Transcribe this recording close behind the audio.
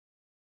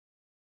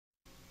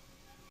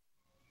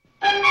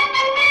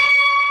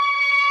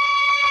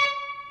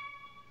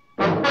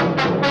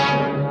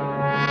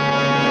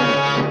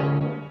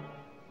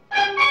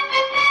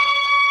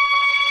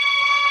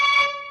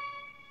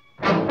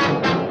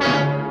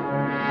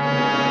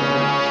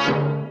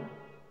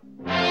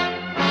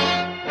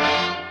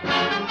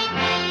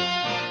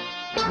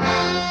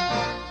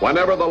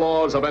Whenever the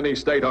laws of any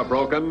state are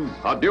broken,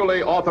 a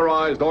duly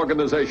authorized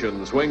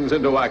organization swings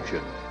into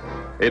action.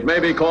 It may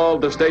be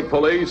called the state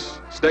police,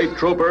 state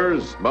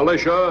troopers,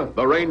 militia,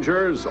 the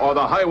rangers, or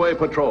the highway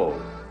patrol.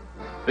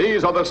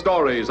 These are the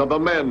stories of the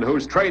men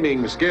whose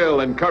training,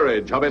 skill, and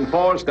courage have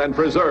enforced and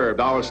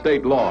preserved our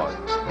state laws.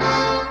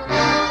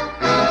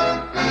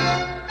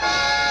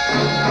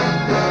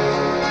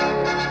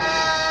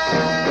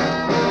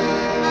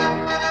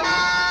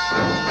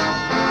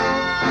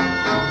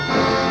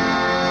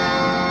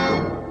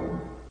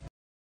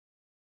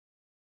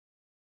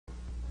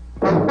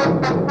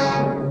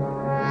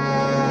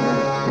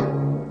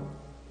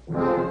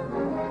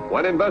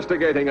 When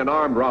investigating an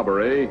armed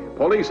robbery,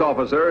 police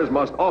officers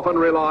must often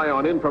rely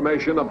on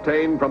information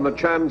obtained from the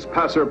chance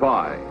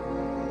passerby.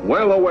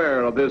 Well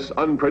aware of this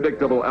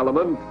unpredictable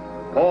element,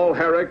 Paul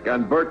Herrick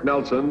and Bert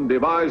Nelson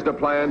devised a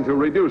plan to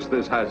reduce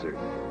this hazard.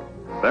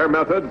 Their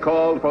method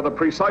called for the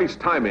precise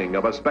timing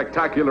of a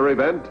spectacular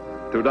event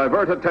to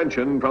divert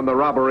attention from the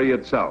robbery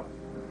itself.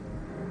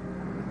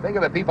 Think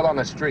of the people on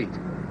the street.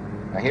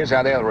 Now, here's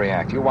how they'll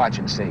react. You watch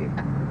and see.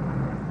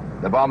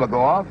 The bomb will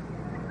go off.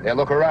 They'll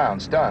look around,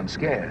 stunned,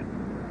 scared.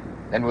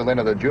 Then we'll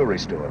enter the jewelry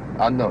store,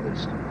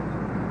 unnoticed.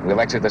 We'll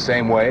exit the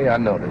same way,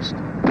 unnoticed.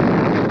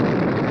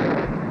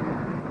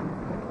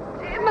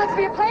 It must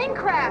be a plane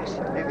crash.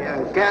 Maybe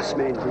a gas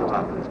main blew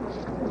up.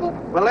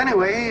 Well,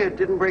 anyway, it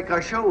didn't break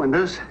our show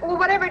windows. Well,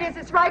 whatever it is,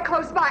 it's right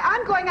close by.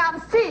 I'm going out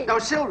and see. No,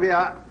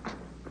 Sylvia.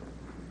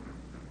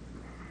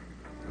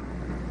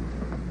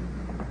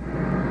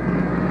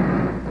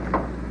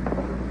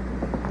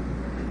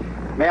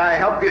 May I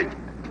help you?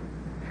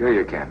 Sure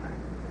you can.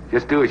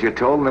 Just do as you're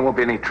told and there won't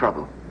be any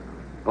trouble.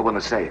 Open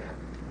the safe.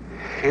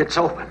 It's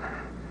open.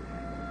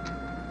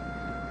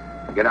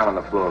 Get out on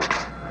the floor.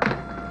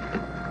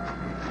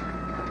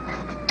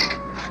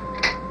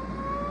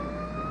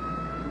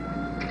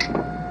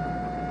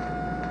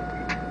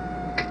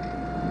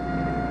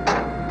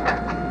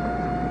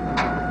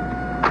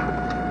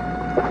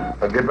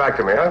 Get back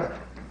to me, huh?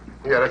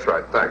 Yeah, that's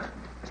right. Thanks.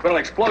 There's been an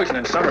explosion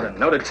in Somerton.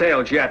 No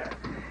details yet.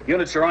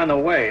 Units are on the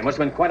way. It must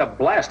have been quite a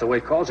blast the way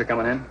calls are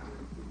coming in.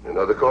 You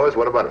know the cause?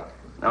 What about it?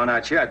 No,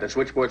 not yet. The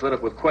switchboard's lit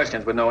up with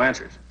questions but no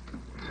answers.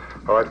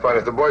 All right, fine.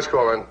 If the boys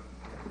call in,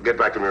 get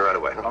back to me right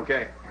away. Huh?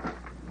 Okay.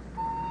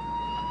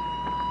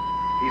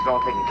 He's all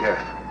taken care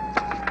of.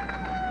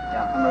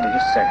 Yeah, I'm ready.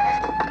 Just a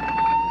second.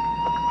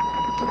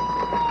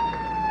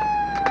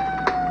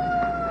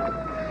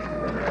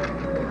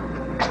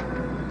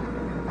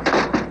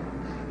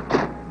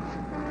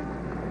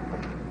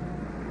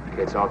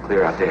 Okay, it's all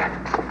clear out there.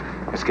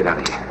 Let's get out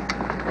of here.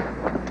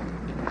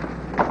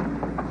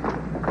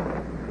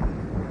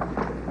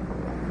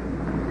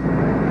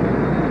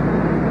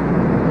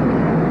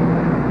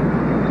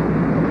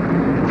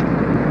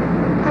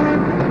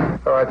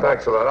 All right,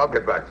 thanks a lot. I'll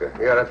get back there.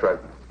 Yeah, that's right.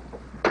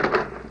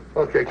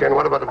 Okay, Ken,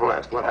 what about the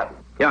blast? What happened?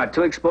 Yeah,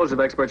 2 explosive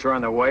experts are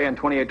on their way and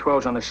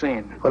 2812's on the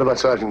scene. What about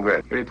Sergeant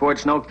Grant? He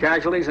reports no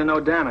casualties and no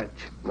damage.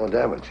 No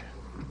damage.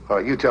 All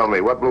right, you tell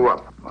me. What blew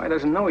up? Well, he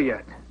doesn't know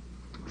yet.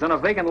 It was on a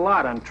vacant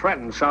lot on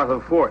Trenton, south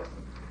of 4th.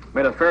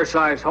 Made a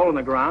fair-sized hole in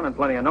the ground and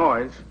plenty of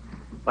noise,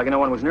 like no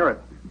one was near it.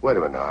 Wait a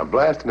minute now. A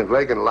blast in a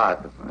vacant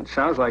lot. It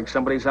sounds like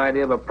somebody's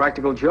idea of a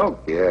practical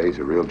joke. Yeah, he's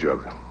a real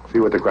joke. See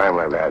what the crime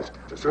lab has.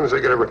 As soon as I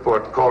get a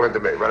report, call in to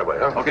me right away,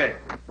 huh? Okay.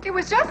 It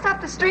was just up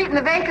the street in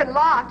the vacant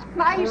lot.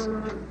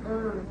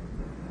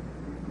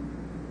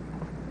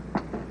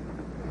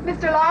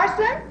 Mr.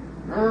 Larson?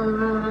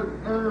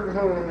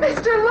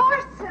 Mr.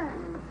 Larson!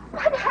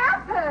 What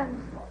happened?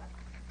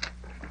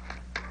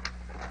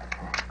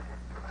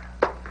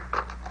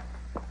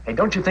 Hey,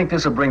 don't you think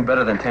this will bring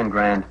better than 10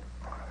 grand?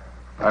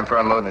 I'm for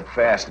unloading it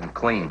fast and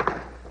clean.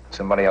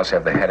 Somebody else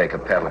have the headache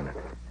of peddling it.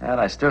 And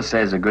I still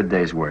say it's a good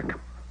day's work.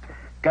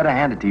 Gotta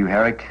hand it to you,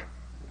 Herrick.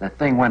 The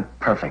thing went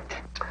perfect.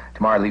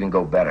 Tomorrow it'll even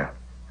go better.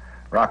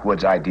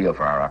 Rockwood's ideal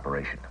for our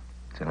operation.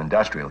 It's an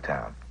industrial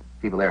town.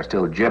 People there are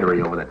still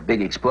jittery over that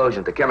big explosion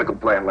at the chemical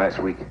plant last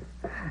week.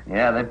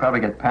 Yeah, they'd probably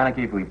get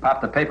panicky if we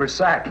popped the paper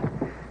sack.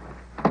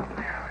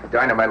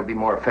 Dynamite will be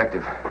more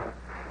effective.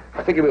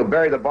 I think we'll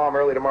bury the bomb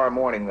early tomorrow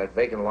morning in that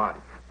vacant lot.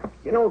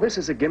 You know, this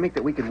is a gimmick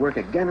that we could work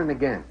again and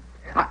again.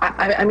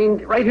 I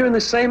mean, right here in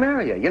the same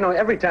area. You know,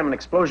 every time an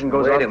explosion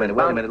goes off... Wait a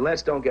minute.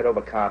 Let's don't get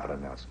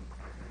overconfident, Nelson.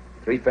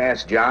 3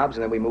 fast jobs,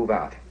 and then we move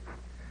out.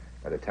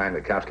 By the time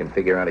the cops can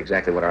figure out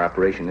exactly what our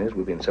operation is,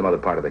 we'll be in some other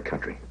part of the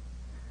country.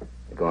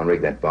 We'll go and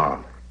rig that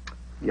bomb.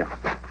 Yeah.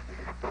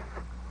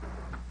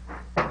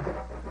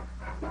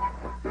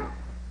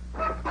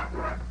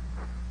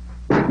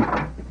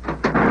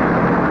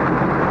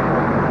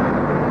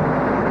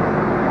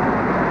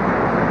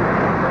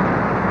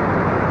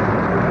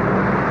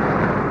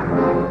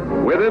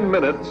 Within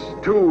minutes,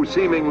 2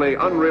 seemingly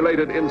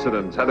unrelated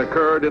incidents had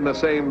occurred in the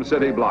same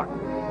city block.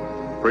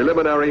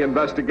 Preliminary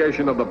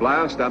investigation of the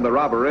blast and the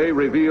robbery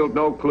revealed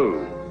no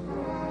clues.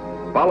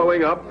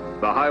 Following up,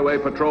 the highway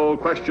patrol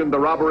questioned the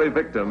robbery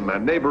victim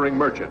and neighboring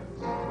merchants.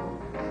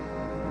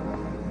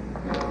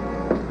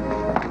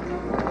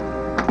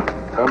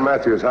 I'm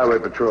Matthews, Highway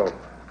Patrol.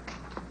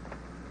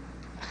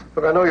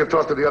 Look, I know you've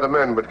talked to the other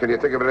men, but can you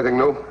think of anything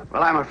new?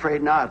 Well, I'm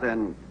afraid not.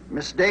 And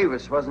Miss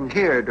Davis wasn't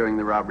here during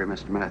the robbery,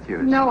 Mr.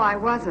 Matthews. No, I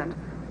wasn't.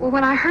 Well,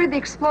 when I heard the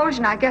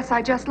explosion, I guess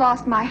I just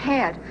lost my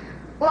head.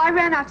 Well, I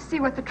ran out to see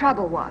what the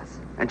trouble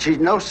was. And she's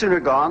no sooner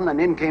gone than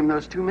in came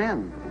those two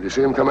men. Did you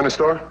see them come in the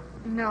store?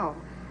 No.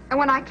 And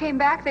when I came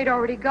back, they'd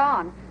already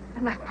gone.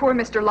 And left poor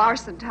Mr.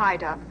 Larson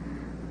tied up.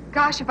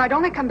 Gosh, if I'd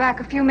only come back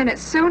a few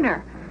minutes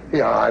sooner.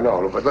 Yeah, I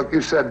know. But look,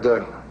 you said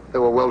they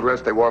were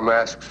well-dressed, they wore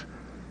masks.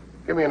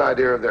 Give me an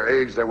idea of their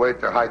age, their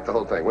weight, their height, the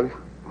whole thing, will you?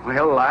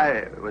 Well,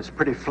 I was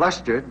pretty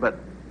flustered, but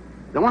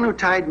the one who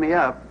tied me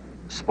up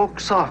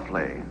spoke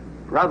softly,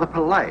 rather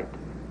polite.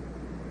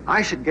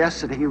 I should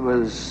guess that he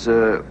was,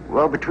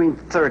 well, between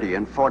 30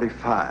 and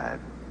 45.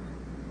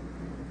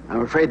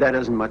 I'm afraid that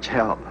isn't much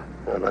help.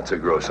 Well, that's a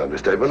gross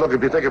understatement. Look,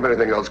 if you think of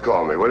anything else,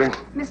 call me, will you?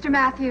 Mr.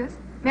 Matthews,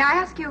 may I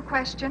ask you a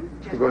question?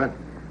 Go ahead.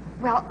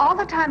 Well, all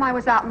the time I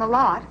was out in the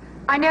lot,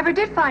 I never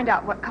did find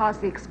out what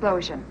caused the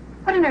explosion.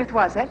 What on earth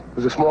was it? It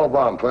was a small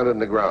bomb planted in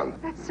the ground.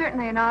 That's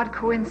certainly an odd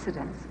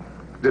coincidence.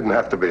 Didn't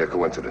have to be a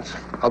coincidence.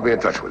 I'll be in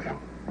touch with you.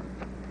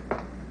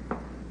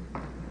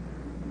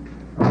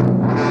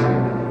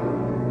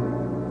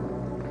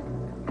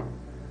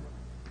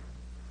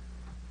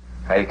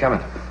 How you coming?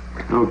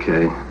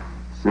 Okay.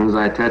 As soon as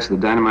I attach the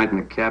dynamite in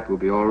the cap, we'll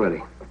be all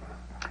ready.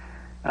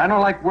 I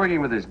don't like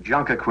working with this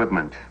junk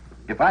equipment.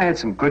 If I had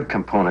some good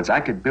components, I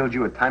could build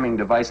you a timing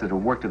device that'll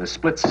work to the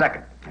split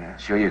second. Yeah,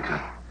 sure you could.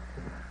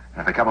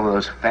 And if a couple of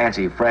those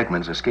fancy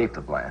fragments escaped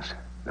the blast,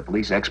 the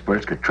police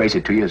experts could trace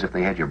it to you as if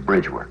they had your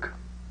bridge work.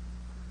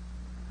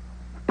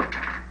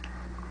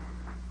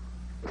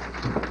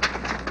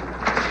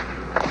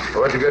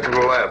 What'd you get from the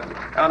lab?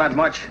 Oh, not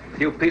much. A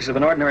few pieces of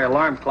an ordinary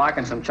alarm clock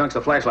and some chunks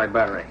of flashlight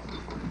battery.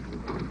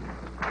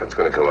 That's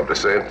going to come up the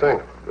same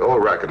thing. The whole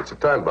racket. It's a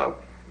time bomb.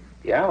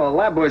 Yeah, well, the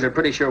lab boys are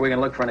pretty sure we can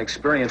look for an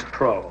experienced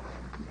pro.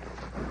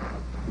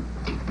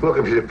 Look,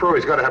 if he's a pro,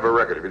 he's got to have a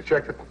record. Have you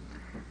checked it?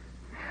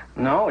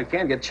 No, we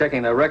can't get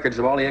checking the records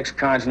of all the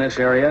ex-cons in this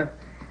area.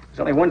 There's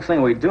only one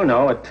thing we do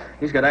know.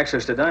 He's got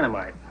access to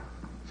dynamite.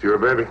 It's your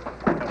baby.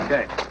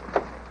 Okay.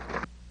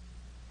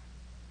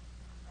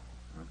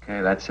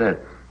 Okay, that's it.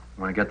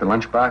 Want to get the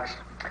lunchbox?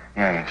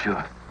 Yeah,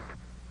 sure.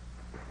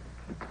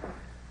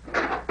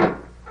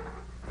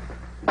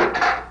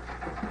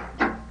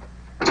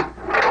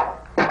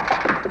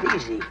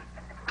 Easy.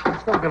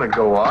 It's not going to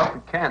go off.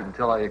 It can't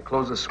until I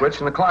close the switch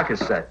and the clock is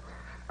set.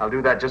 I'll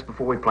do that just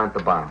before we plant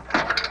the bomb.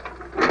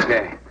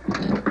 Okay.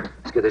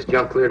 Let's get this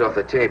junk cleared off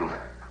the table.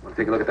 We'll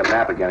take a look at the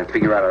map again and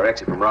figure out our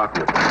exit from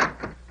Rockwood.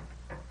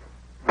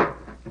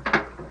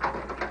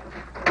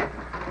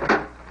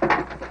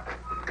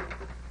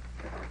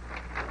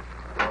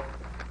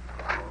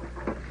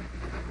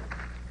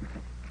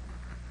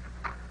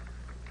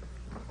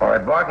 All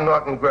right, Barton,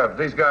 Norton, Grubbs.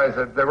 These guys,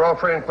 they're all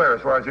free and clear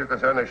as far as you're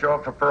concerned. They show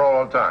up for parole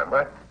all the time,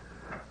 right?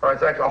 All right,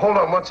 thanks. Hold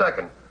on 1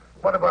 second.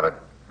 What about a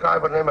guy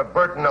by the name of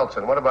Bert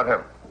Nelson? What about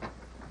him?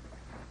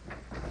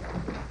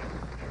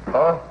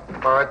 Oh?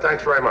 All right,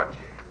 thanks very much.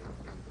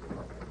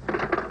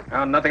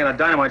 Nothing on the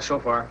dynamite so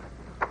far.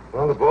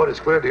 Well, the board has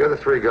cleared the other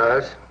three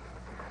guys.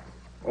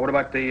 Well, what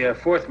about the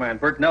fourth man,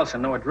 Bert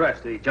Nelson? No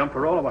address. Did he jump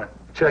parole or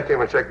what? Check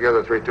him and check the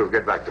other three, too.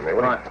 Get back to me,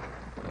 will you? Right.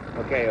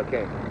 Okay.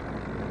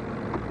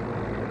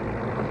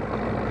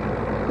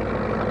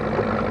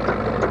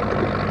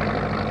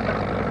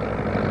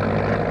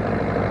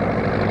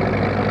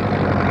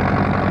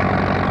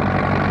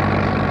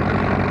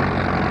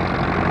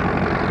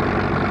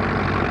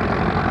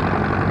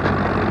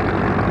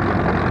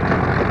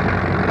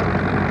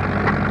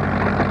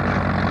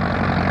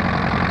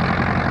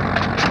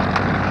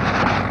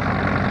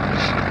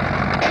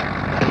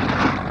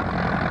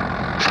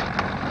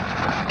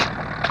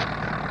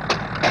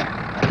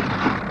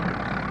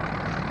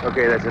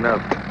 Okay, that's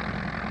enough.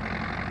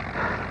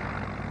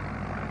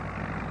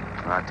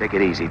 Take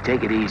it easy.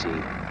 Take it easy.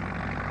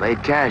 Play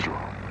it casual.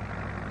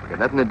 We got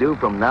nothing to do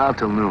from now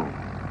till noon.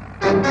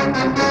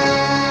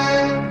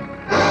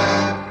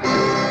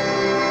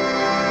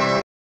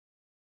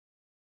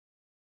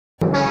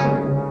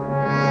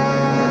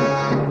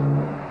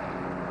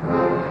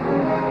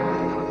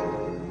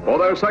 For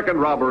their second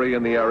robbery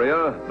in the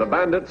area, the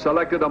bandits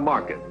selected a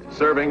market,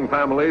 serving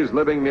families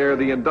living near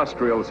the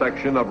industrial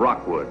section of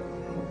Rockwood.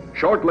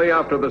 Shortly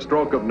after the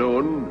stroke of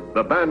noon,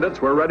 the bandits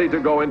were ready to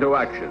go into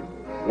action,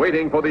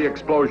 waiting for the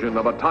explosion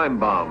of a time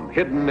bomb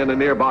hidden in a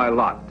nearby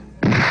lot.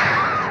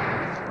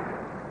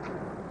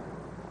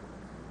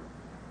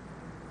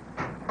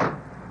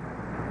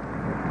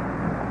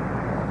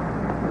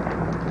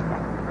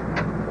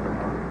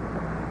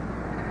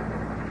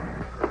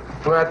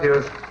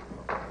 Matthews.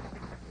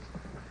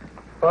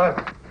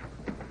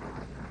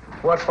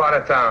 What part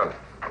of town?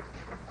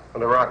 In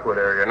the Rockwood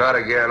area. Not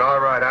again. All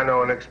right, I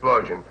know an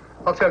explosion.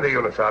 I'll send the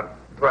units out.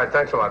 Right,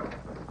 thanks a lot.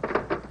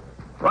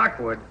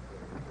 Rockwood?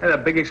 Had a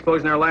big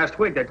explosion there last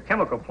week, that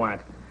chemical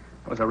plant.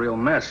 It was a real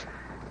mess.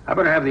 I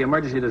better have the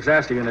emergency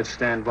disaster unit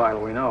stand by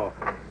till we know.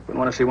 Wouldn't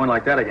want to see one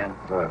like that again.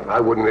 I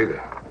wouldn't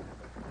either.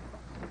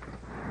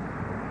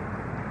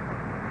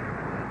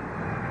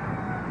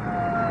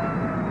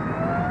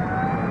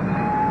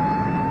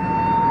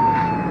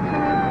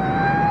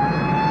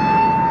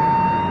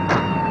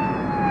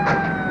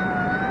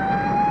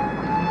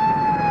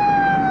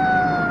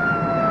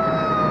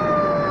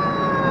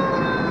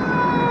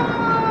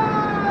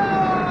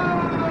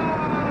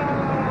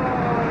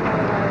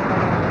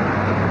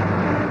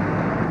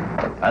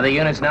 Other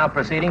units now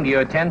proceeding to your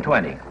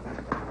 1020.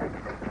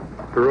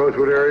 The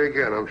Rosewood area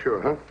again, I'm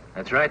sure, huh?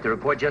 That's right. The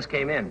report just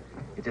came in.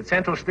 It's at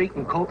Central Street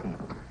in Colton.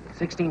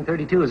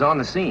 1632 is on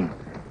the scene.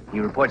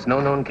 He reports no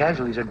known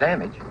casualties or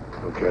damage.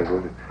 No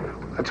casualties?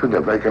 That's with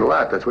the vacant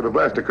lot. That's where the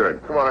blast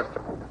occurred. Come on, let's...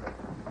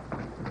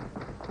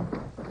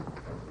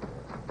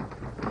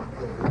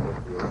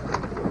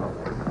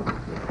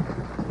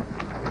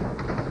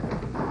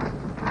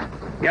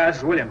 Yeah, this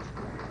is Williams.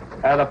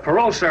 The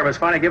parole service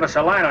finally gave us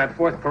a line on that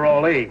fourth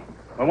parolee.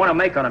 We want to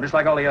make on him, just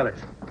like all the others.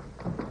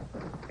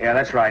 Yeah,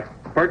 that's right.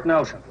 Bert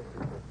Nelson.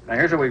 Now,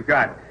 here's what we've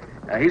got.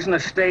 He's in the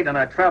state on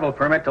a travel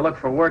permit to look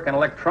for work in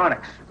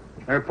electronics.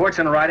 The report's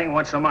in writing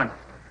once a month.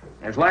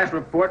 His last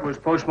report was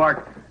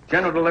postmarked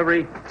General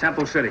Delivery,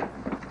 Temple City.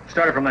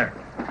 Started from there.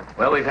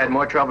 Well, we've had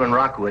more trouble in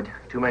Rockwood.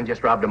 2 men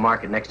just robbed a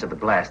market next to the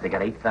blast. They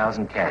got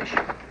 8,000 cash.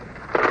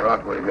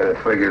 Rockwood again, it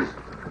figures.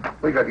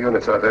 We got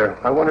units out there.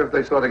 I wonder if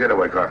they saw the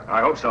getaway car.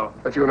 I hope so.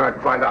 Let you and I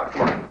find out.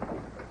 Come on.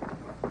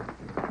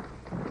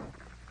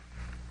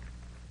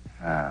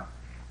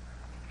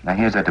 Now,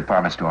 here's that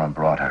department store in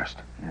Broadhurst.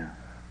 Yeah.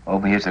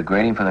 Over here's the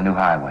grading for the new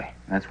highway.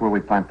 That's where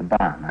we plant the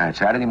bomb. All right,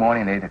 Saturday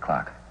morning at 8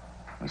 o'clock.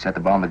 We set the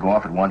bomb to go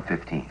off at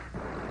 1:15.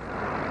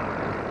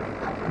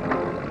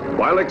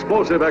 While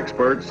explosive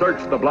experts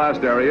searched the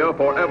blast area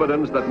for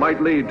evidence that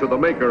might lead to the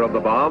maker of the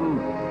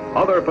bomb,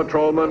 other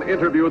patrolmen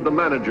interviewed the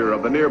manager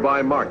of the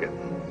nearby market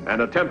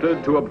and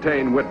attempted to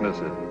obtain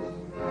witnesses.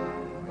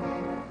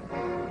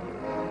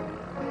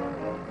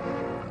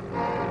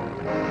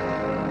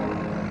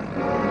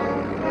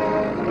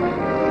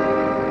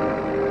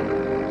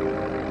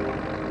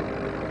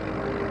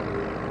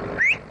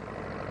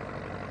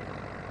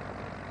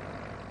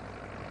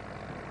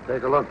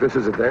 Take a look. This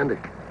is a dandy.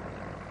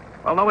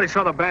 Well, nobody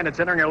saw the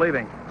bandits entering or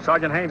leaving.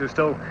 Sergeant Haynes is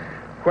still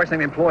questioning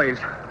the employees.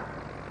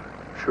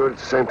 Sure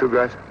it's the same 2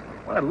 guys?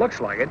 Well, it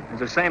looks like it. It's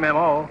the same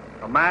M.O.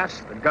 The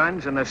mask, the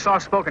guns, and the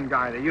soft-spoken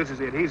guy that uses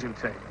the adhesive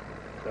tape.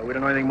 So we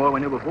don't know anything more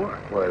we knew before.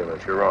 Wait a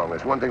minute. You're wrong.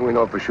 There's one thing we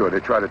know for sure. They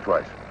tried it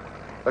twice.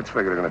 Let's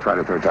figure they're going to try it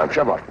a 3rd time.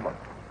 Shove off. Come on.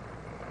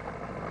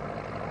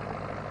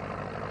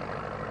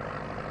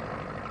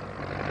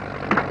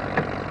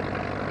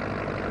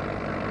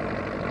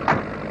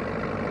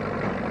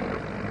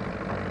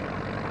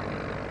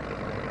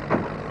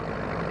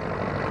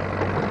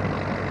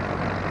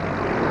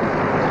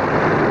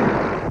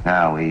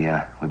 Now,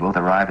 we both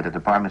arrive at the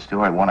department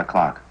store at 1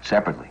 o'clock,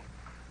 separately.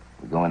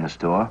 We go in the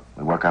store,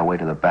 we work our way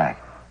to the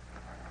back.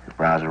 We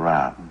browse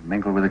around.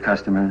 Mingle with the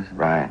customers.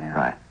 Right,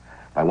 right.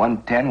 By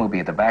 1:10, we'll be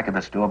at the back of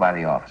the store by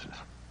the offices.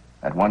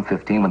 At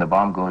 1:15, when the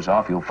bomb goes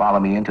off, you'll follow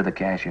me into the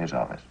cashier's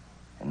office.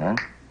 And then,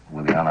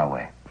 we'll be on our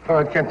way. All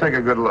right, Ken, take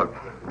a good look.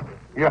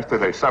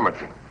 Yesterday,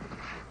 Summerton.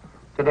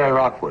 Today,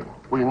 Rockwood.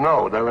 We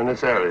know they're in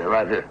this area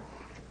right here.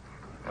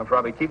 They'll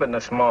probably keep it in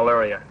a small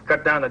area.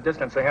 Cut down the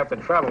distance they have to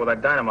travel with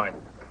that dynamite.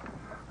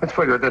 Let's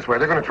figure it this way.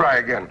 They're going to try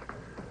again.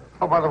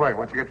 Oh, by the way,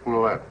 once you get from the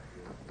left.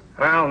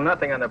 Well,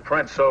 nothing on the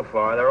print so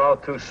far. They're all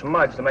too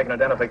smudged to make an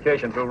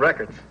identification through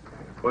records.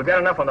 If we've got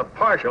enough on the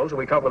partials, if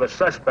we come up with a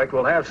suspect,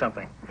 we'll have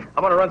something.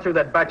 I'm going to run through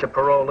that batch of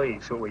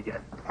parolees, see what we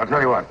get. I'll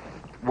tell you what.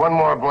 One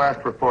more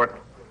blast report.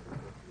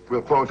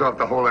 We'll close off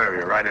the whole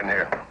area right in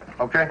here.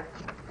 Okay?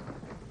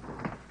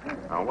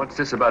 Now, what's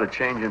this about a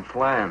change in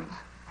plans?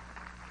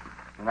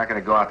 We're not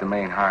going to go out the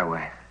main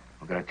highway.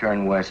 We're going to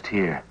turn west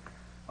here,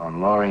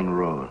 on Loring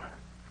Road.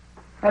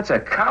 That's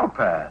a cow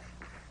path.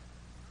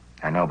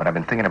 I know, but I've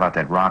been thinking about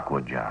that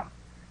Rockwood job.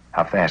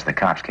 How fast the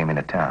cops came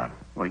into town.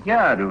 Well,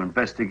 yeah, to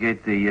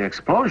investigate the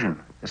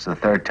explosion. This is the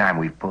 3rd time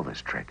we've pulled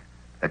this trick.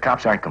 The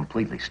cops aren't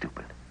completely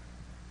stupid.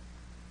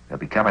 They'll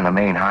be covering the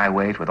main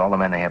highways with all the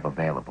men they have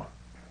available.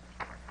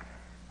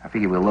 I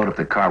figure we'll load up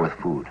the car with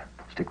food,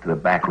 stick to the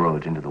back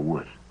roads into the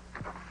woods.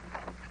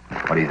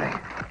 What do you think?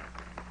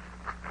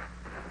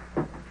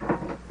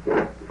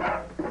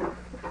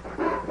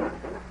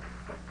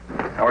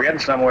 Now, we're getting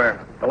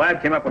somewhere. The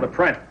lab came up with a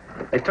print.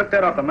 They took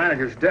that off the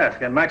manager's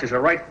desk and matches a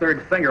right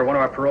 3rd finger of one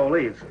of our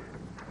parolees.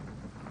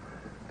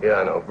 Yeah,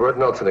 I know. Bert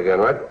Nelson again,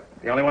 right?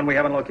 The only one we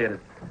haven't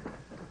located.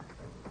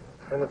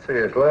 And let's see,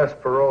 his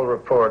last parole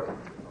report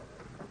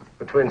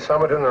between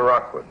Summerton and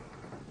Rockwood.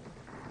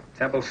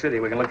 Temple City.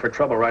 We can look for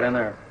trouble right in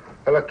there.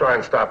 Hey, let's try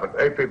and stop it.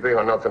 APB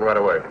on Nelson right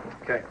away.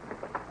 Okay.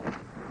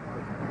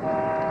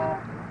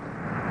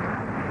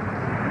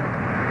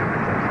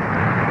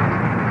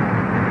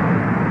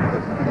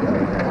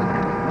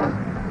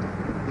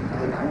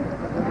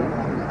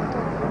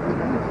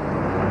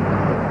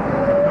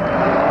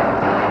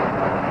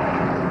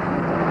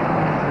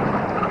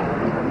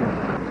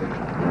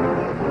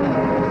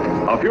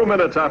 A few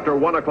minutes after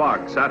 1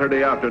 o'clock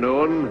Saturday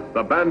afternoon,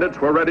 the bandits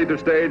were ready to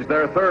stage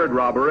their 3rd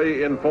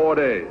robbery in 4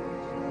 days.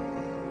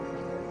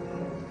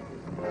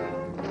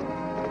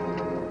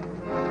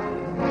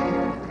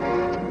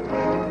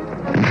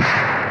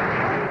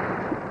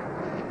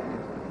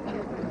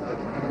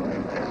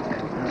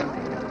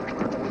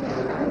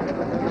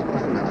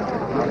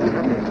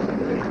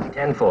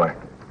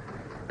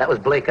 That was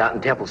Blake out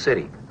in Temple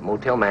City. The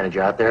motel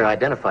manager out there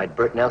identified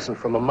Bert Nelson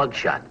from a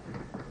mugshot.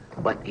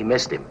 But he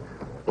missed him.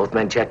 Both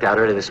men checked out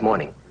early this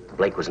morning.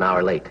 Blake was an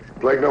hour late.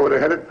 Blake know where they're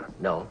headed?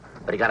 No,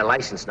 but he got a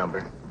license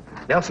number.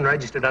 Nelson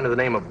registered under the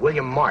name of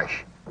William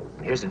Marsh.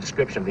 And here's the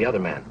description of the other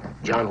man,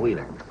 John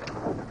Wheeler.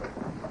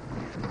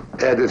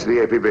 Add this to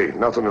the APB.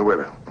 Nelson and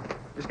Wheeler.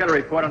 Just got a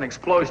report on an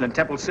explosion in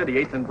Temple City,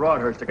 8th and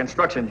Broadhurst, a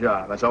construction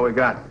job. That's all we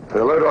got.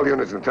 Alert all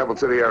units in the Temple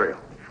City area.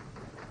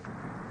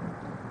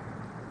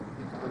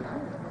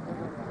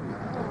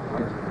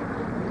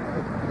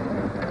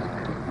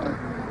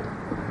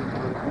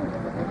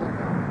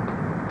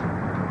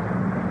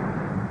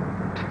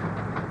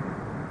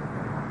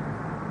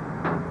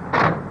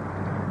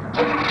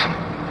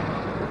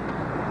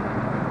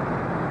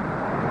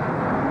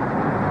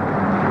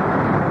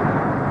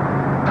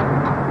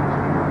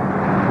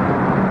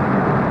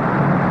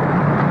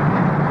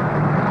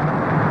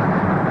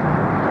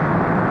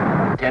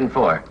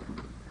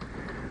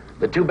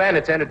 The two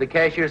bandits entered the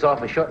cashier's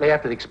office shortly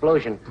after the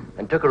explosion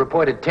and took a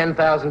reported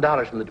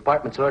 $10,000 from the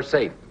department store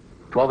safe.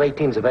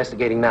 1218's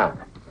investigating now.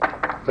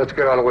 Let's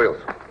get on the wheels.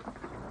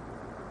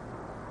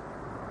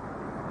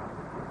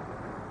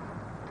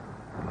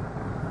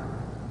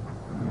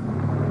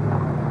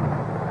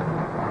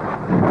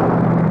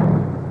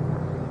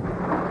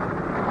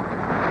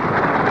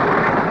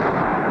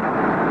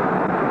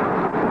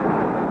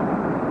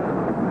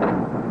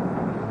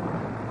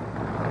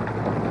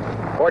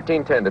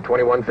 $14.10 to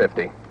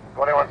 $21.50.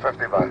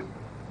 2150 by.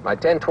 My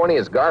 1020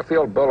 is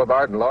Garfield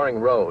Boulevard and Loring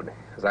Road.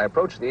 As I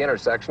approached the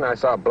intersection, I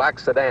saw a black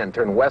sedan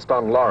turn west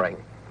on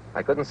Loring.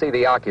 I couldn't see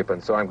the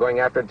occupant, so I'm going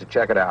after it to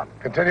check it out.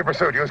 Continue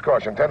pursuit. Use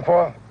caution.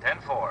 10-4.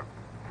 10-4.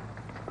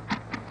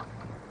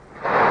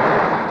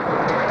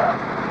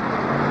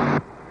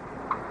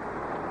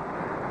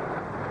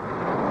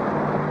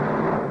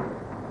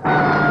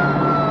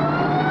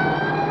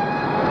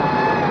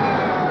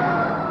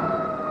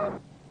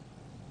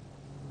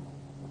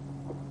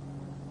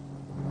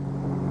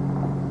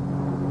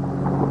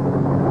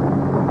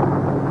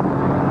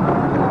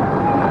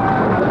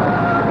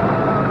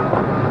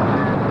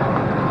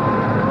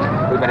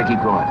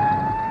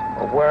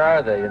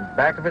 In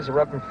back of us or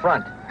up in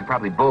front?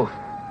 Probably both.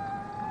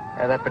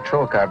 Yeah, that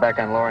patrol car back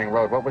on Loring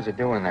Road, what was it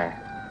doing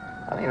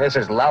there? I mean, this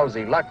is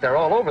lousy luck. They're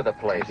all over the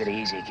place. Take it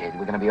easy, kid.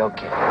 We're gonna be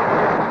okay.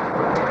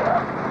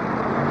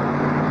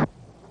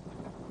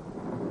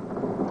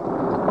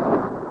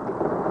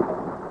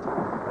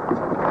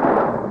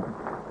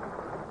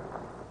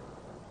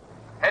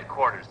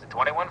 Headquarters to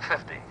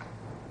 2150.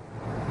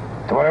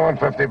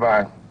 2150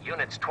 by.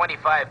 Units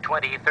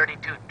 2520,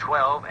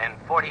 3212, and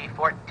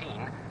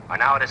 4014 are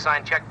now at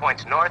assigned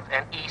checkpoints north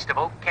and east of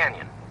Oak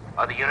Canyon.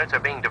 Other units are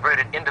being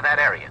diverted into that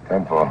area.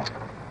 10-4.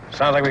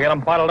 Sounds like we got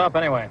them bottled up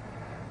anyway.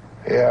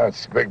 Yeah,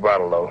 it's a big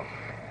bottle, though.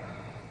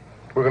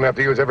 We're gonna have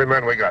to use every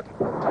man we got.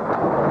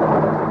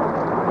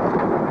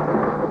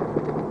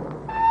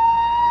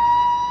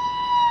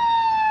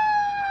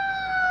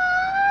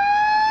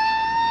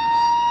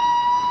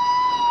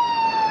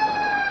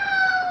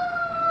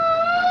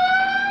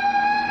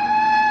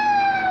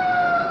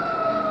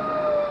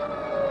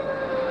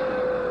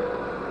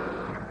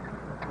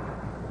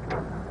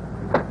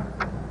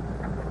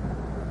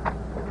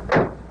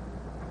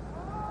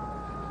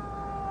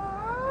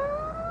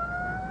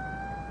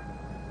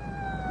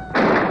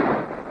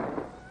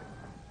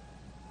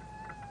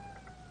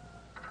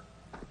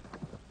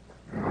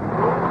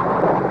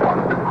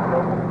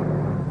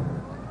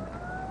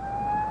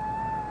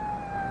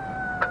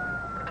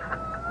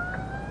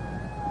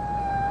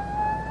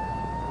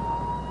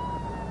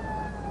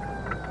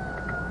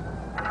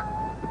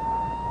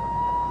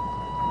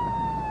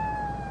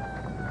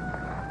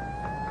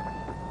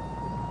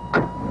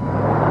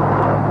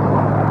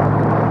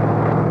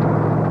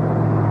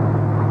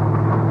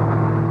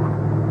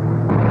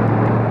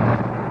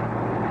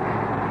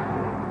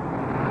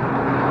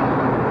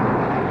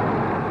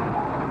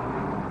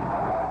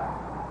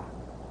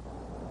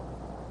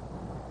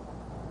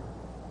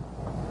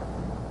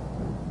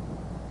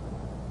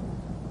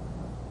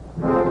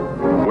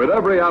 With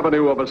every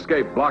avenue of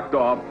escape blocked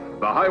off,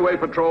 the Highway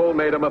Patrol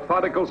made a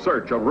methodical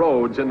search of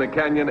roads in the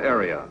canyon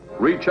area.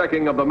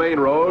 Rechecking of the main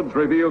roads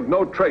revealed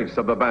no trace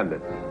of the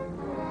bandits.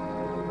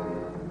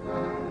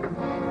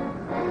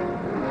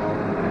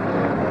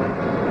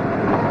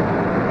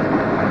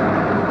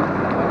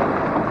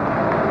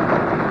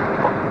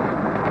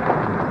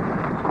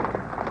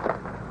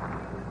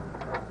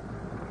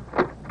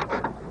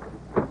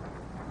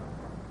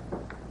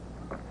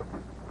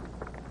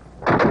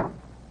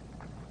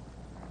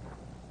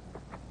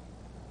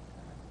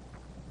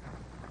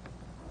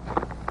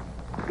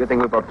 Good thing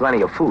we brought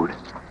plenty of food.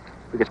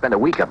 We could spend a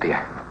week up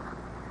here.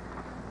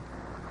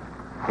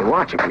 Hey,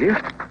 watch it, will you?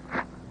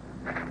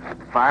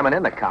 Firemen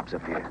and the cops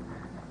up here.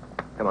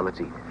 Come on, let's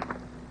eat.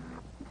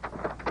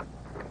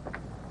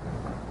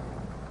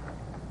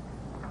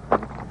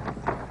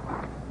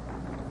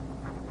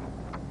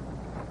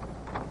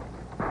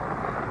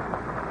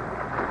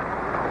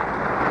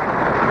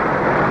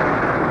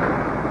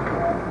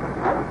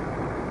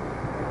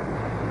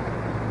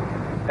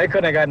 They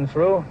couldn't have gotten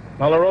through.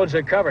 All the roads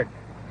are covered.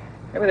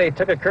 Maybe they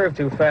took a curve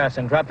too fast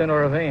and dropped into a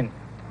ravine.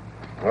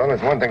 Well,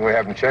 there's one thing we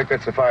haven't checked.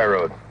 That's the fire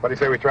road. What do you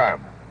say we try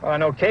them? Well, I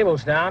know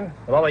cable's down.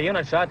 With all the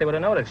units out, they would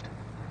have noticed.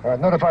 All right,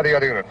 notify the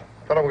other unit.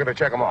 Tell them we're going to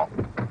check them all.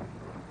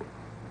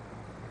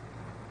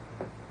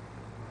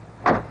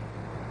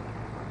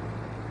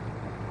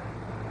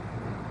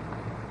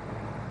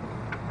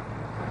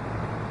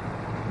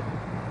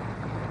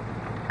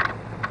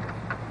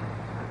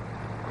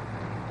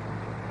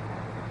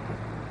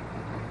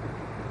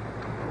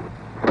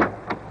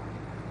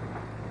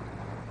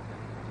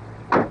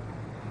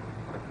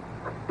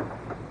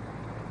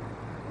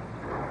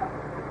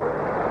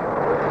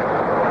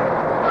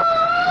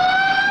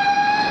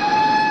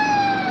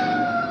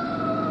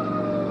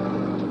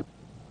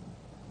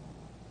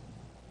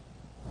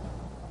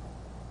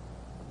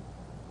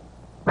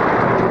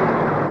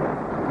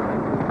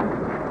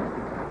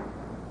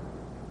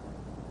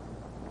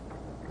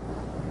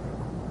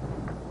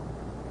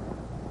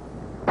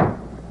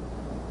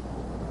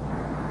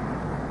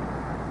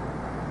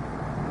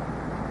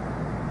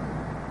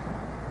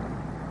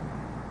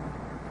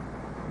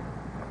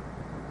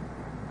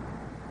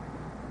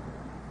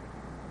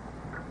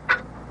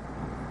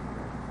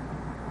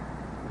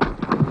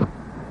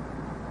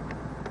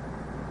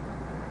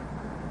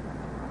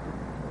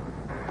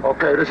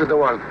 Okay, this is the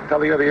one. Tell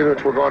the other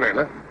units we're going in,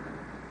 huh?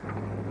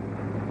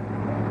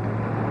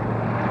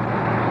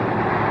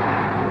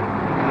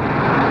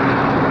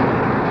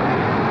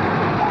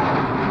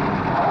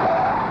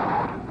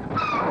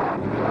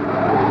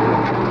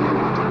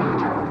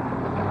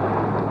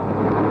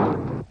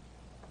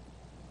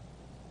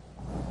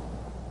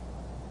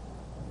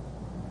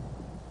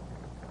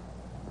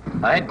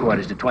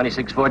 Headquarters to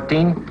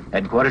 2614.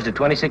 Headquarters to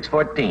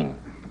 2614.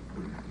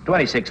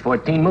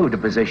 2614, move to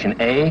position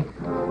A.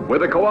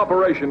 With the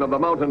cooperation of the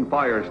Mountain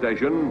Fire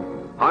Station,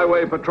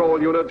 highway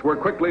patrol units were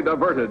quickly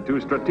diverted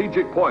to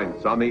strategic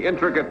points on the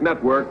intricate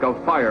network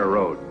of fire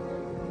roads.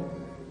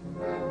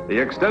 The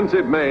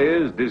extensive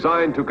maze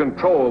designed to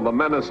control the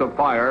menace of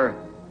fire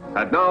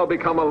had now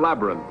become a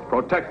labyrinth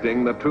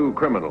protecting the two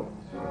criminals.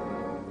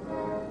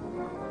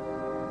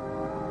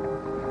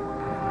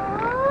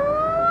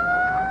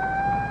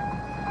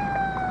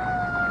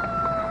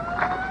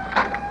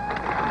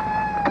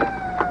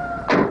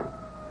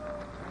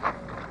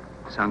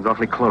 Sounds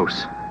awfully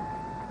close.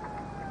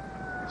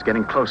 It's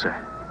getting closer.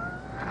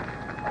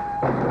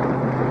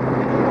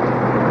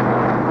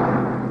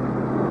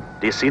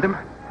 Do you see them?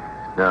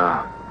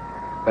 No.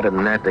 Better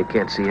than that, they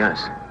can't see us.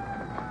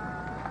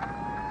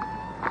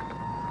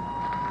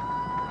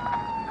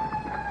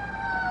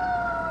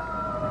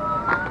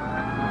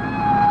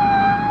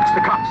 It's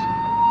the cops.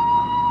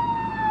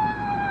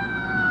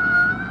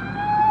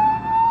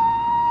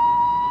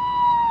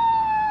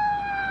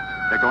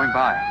 They're going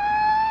by.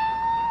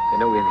 They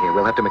know we're in here.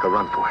 We'll have to make a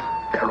run for it.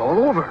 They're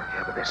all over.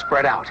 Yeah, but they're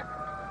spread out.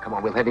 Come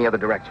on, we'll head the other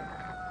direction.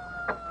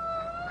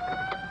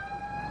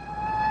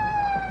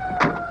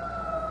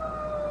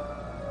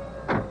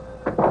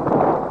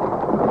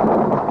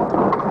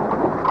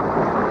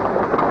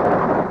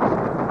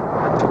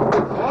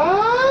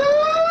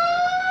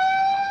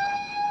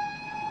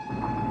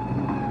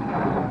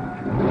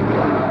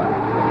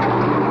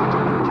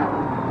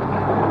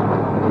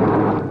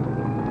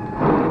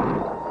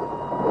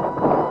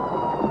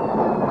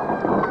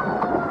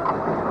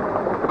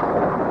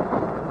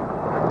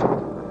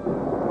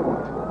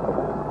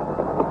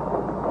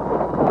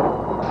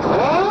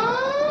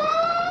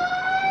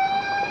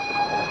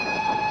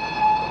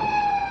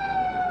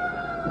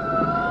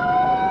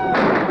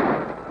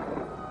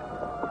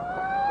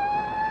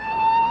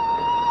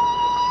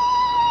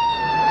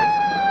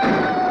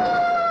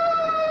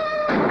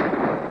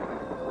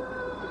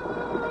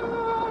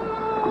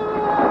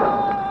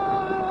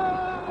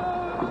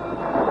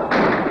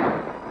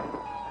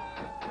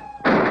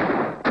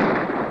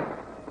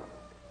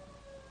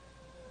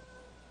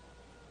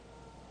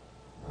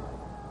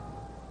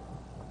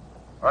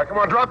 All right, come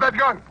on, drop that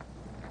gun.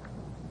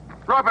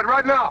 Drop it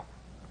right now.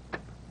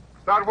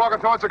 Start walking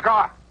towards the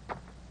car.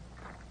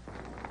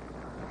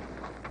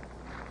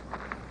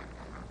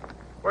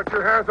 Put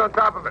your hands on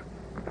top of it.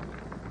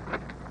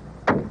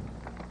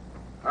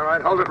 All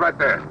right, hold it right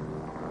there.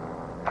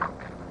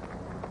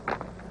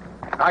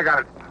 I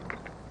got it.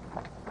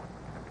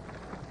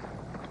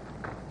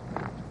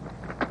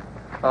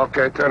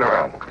 Okay, turn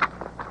around.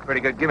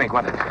 Pretty good gimmick,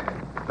 wasn't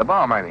it? The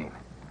bomb, I mean.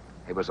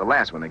 It was the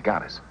last one that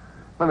got us.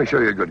 Let me show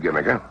you a good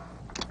gimmick, huh?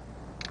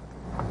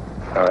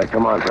 All right,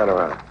 come on, turn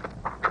around.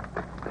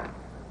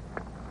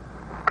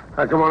 All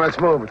right, come on, let's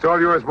move. It's all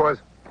yours, boys.